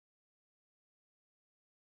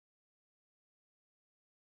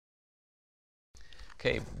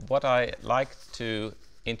Okay, what I like to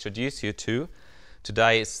introduce you to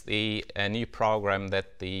today is the new program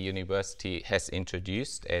that the university has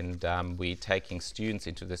introduced, and we're taking students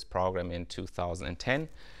into this program in 2010.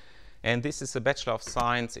 And this is a Bachelor of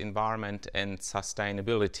Science, Environment and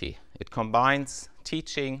Sustainability. It combines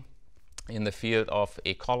teaching in the field of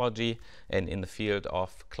ecology and in the field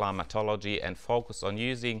of climatology, and focus on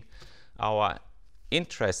using our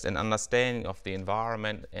interest and understanding of the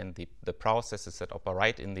environment and the processes that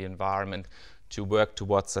operate in the environment to work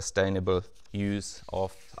towards sustainable use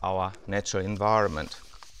of our natural environment.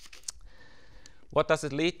 What does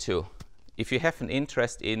it lead to? If you have an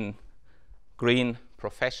interest in green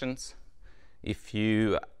professions, if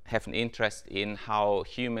you have an interest in how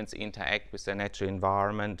humans interact with the natural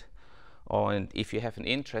environment, or if you have an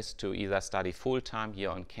interest to either study full-time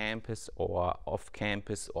here on campus or off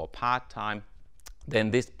campus or part-time,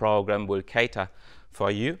 then this program will cater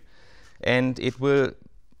for you, and it will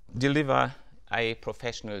deliver a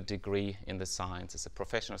professional degree in the science. It's a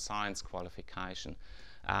professional science qualification.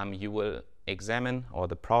 You will examine, or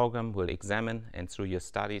the program will examine, and through your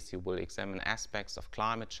studies you will examine aspects of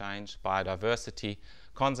climate change, biodiversity,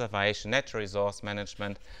 conservation, natural resource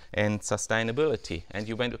management and sustainability. And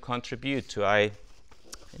you want to contribute to a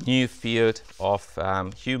new field of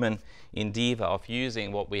human endeavor of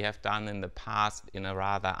using what we have done in the past in a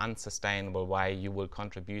rather unsustainable way. You will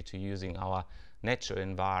contribute to using our natural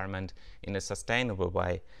environment in a sustainable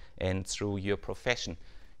way, and through your profession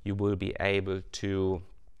you will be able to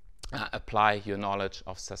apply your knowledge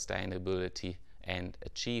of sustainability and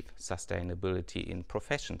achieve sustainability in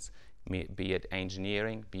professions, be it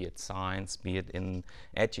engineering, be it science, be it in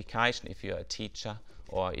education if you're a teacher,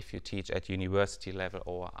 or if you teach at university level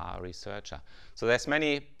or are a researcher. So there's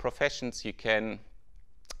many professions you can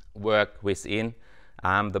work within.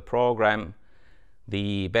 The program,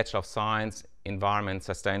 the Bachelor of Science, Environment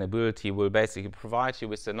and Sustainability, will basically provide you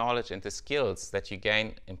with the knowledge and the skills that you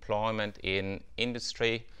gain employment in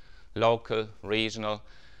industry, local, regional,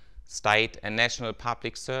 state and national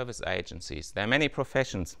public service agencies. There are many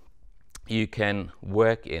professions you can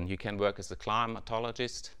work in. You can work as a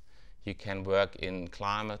climatologist, you can work in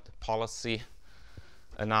climate policy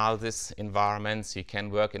analysis environments, you can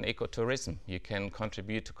work in ecotourism, you can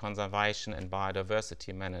contribute to conservation and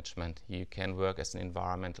biodiversity management, you can work as an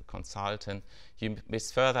environmental consultant.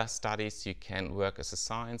 With further studies you can work as a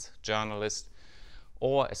science journalist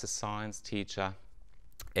or as a science teacher,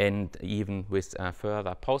 and even with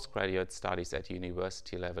further postgraduate studies at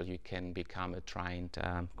university level you can become a trained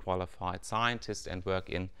qualified scientist and work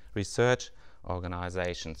in research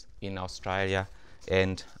organizations in Australia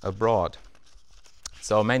and abroad.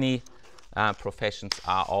 So many professions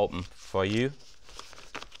are open for you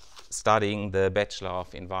studying the Bachelor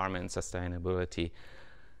of Environment and Sustainability.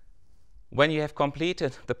 When you have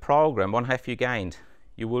completed the program, what have you gained?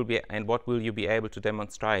 You will be, and what will you be able to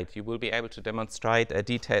demonstrate? You will be able to demonstrate a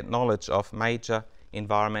detailed knowledge of major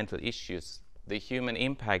environmental issues, the human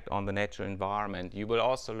impact on the natural environment. You will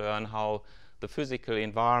also learn how the physical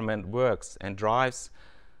environment works and drives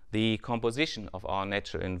the composition of our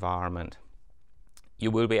natural environment.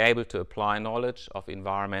 You will be able to apply knowledge of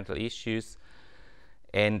environmental issues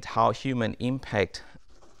and how human impact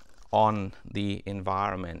on the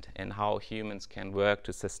environment and how humans can work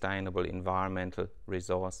to sustainable environmental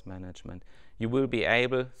resource management. You will be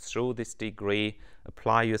able, through this degree,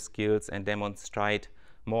 apply your skills and demonstrate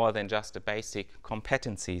more than just the basic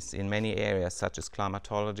competencies in many areas such as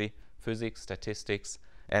climatology, physics, statistics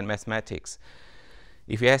and mathematics.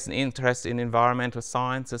 If you have an interest in environmental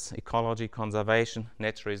sciences, ecology, conservation,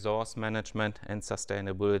 natural resource management and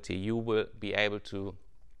sustainability, you will be able to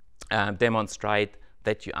demonstrate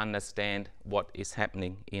that you understand what is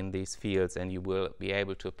happening in these fields, and you will be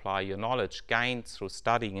able to apply your knowledge gained through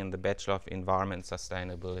studying in the Bachelor of Environment and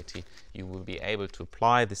Sustainability. You will be able to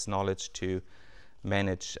apply this knowledge to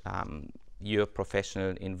manage your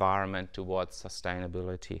professional environment towards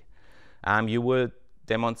sustainability. You will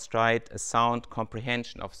demonstrate a sound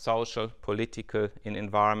comprehension of social, political and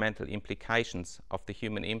environmental implications of the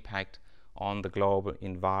human impact on the global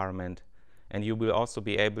environment. And you will also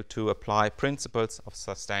be able to apply principles of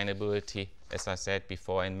sustainability, as I said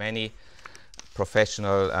before, in many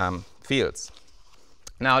professional fields.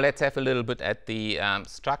 Now let's have a little bit at the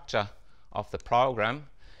structure of the program.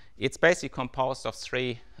 It's basically composed of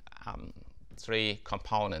three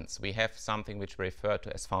components. We have something which we refer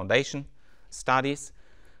to as foundation studies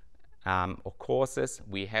or courses.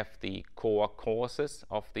 We have the core courses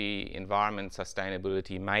of the Environment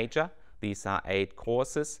Sustainability major. These are 8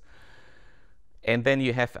 courses. And then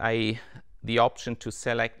you have a the option to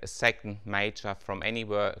select a second major from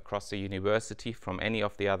anywhere across the university, from any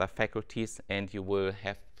of the other faculties, and you will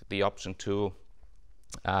have the option to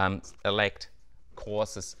elect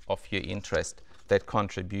courses of your interest that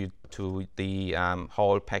contribute to the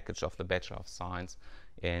whole package of the Bachelor of Science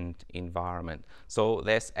and Environment. So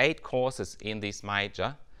there's 8 courses in this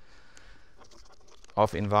major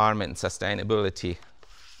of Environment and Sustainability.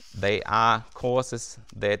 They are courses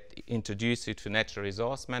that introduce you to natural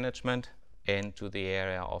resource management and to the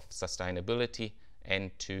area of sustainability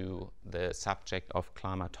and to the subject of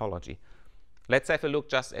climatology. Let's have a look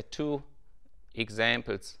just at 2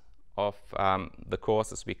 examples of the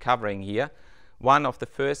courses we're covering here. One of the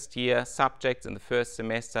first year subjects in the first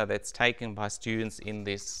semester that's taken by students in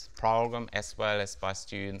this program as well as by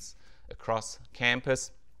students across campus.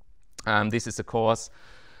 This is a course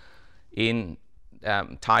in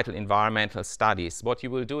titled Environmental Studies. What you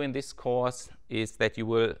will do in this course is that you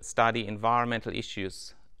will study environmental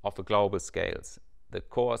issues of a global scale. The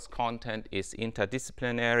course content is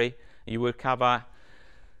interdisciplinary. You will cover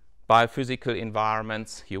biophysical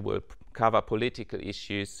environments, you will cover political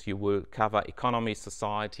issues, you will cover economy,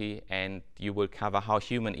 society, and you will cover how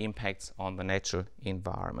human impacts on the natural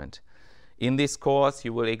environment. In this course,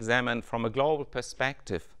 you will examine from a global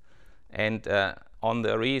perspective and on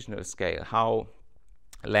the regional scale how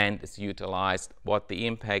land is utilized, what the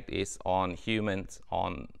impact is on humans,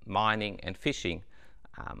 on mining and fishing,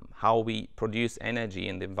 how we produce energy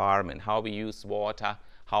in the environment, how we use water,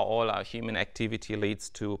 how all our human activity leads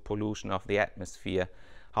to pollution of the atmosphere,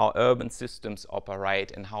 how urban systems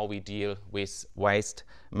operate, and how we deal with waste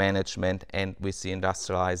management and with the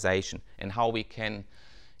industrialization, and how we can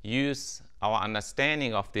use our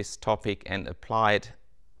understanding of this topic and apply it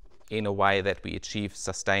in a way that we achieve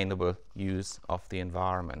sustainable use of the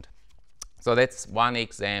environment. So that's one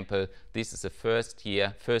example. This is a first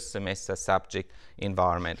semester subject,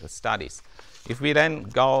 environmental studies. If we then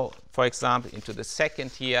go, for example, into the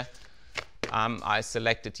second year, I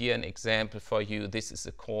selected here an example for you. This is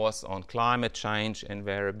a course on climate change and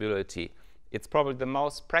variability. It's probably the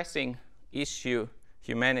most pressing issue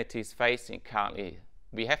humanity is facing currently.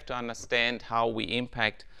 We have to understand how we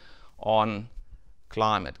impact on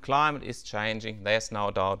climate. Climate is changing, there's no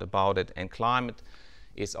doubt about it, and climate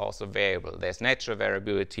is also variable. There's natural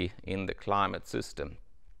variability in the climate system.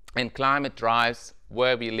 And climate drives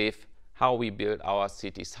where we live, how we build our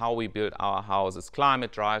cities, how we build our houses.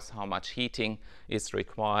 Climate drives how much heating is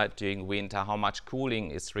required during winter, how much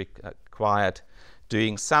cooling is required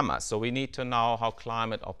during summer. So we need to know how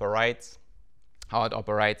climate operates, how it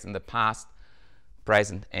operates in the past,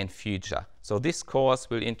 present and future. So this course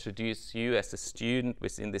will introduce you as a student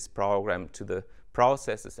within this program to the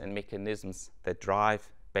processes and mechanisms that drive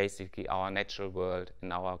basically our natural world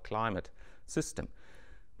and our climate system.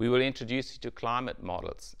 We will introduce you to climate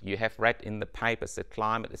models. You have read in the papers that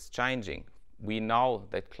climate is changing. We know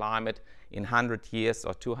that climate in 100 years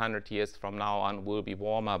or 200 years from now on will be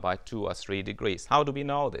warmer by 2 or 3 degrees. How do we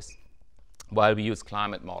know this? Well, we use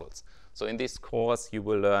climate models. So in this course you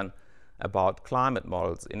will learn about climate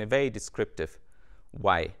models in a very descriptive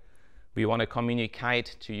way. We want to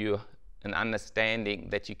communicate to you an understanding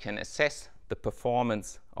that you can assess the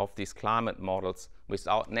performance of these climate models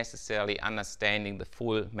without necessarily understanding the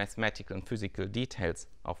full mathematical and physical details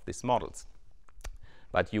of these models.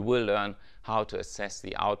 But you will learn how to assess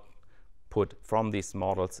the output from these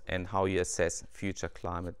models and how you assess future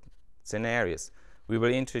climate scenarios. We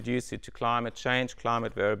will introduce you to climate change,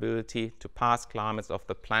 climate variability, to past climates of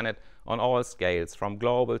the planet on all scales, from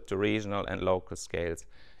global to regional and local scales.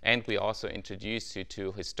 And we also introduce you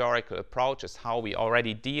to historical approaches, how we are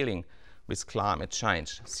already dealing with climate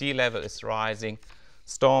change. Sea level is rising,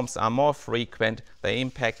 storms are more frequent, they're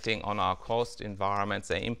impacting on our coast environments,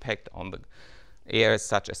 they impact on the areas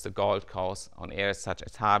such as the Gold Coast, on areas such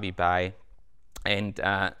as Harvey Bay, and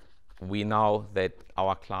we know that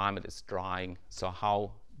our climate is drying, so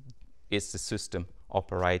how is the system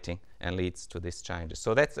operating and leads to these changes.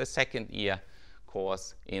 So that's a second year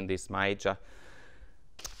course in this major.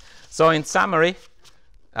 So in summary,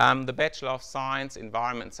 the Bachelor of Science,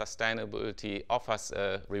 Environment and Sustainability offers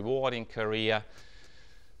a rewarding career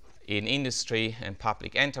in industry and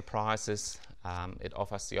public enterprises. It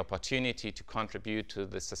offers the opportunity to contribute to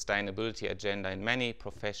the sustainability agenda in many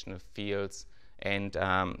professional fields, and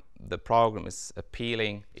the program is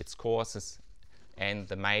appealing, its courses and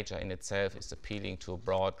the major in itself is appealing to a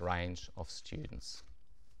broad range of students.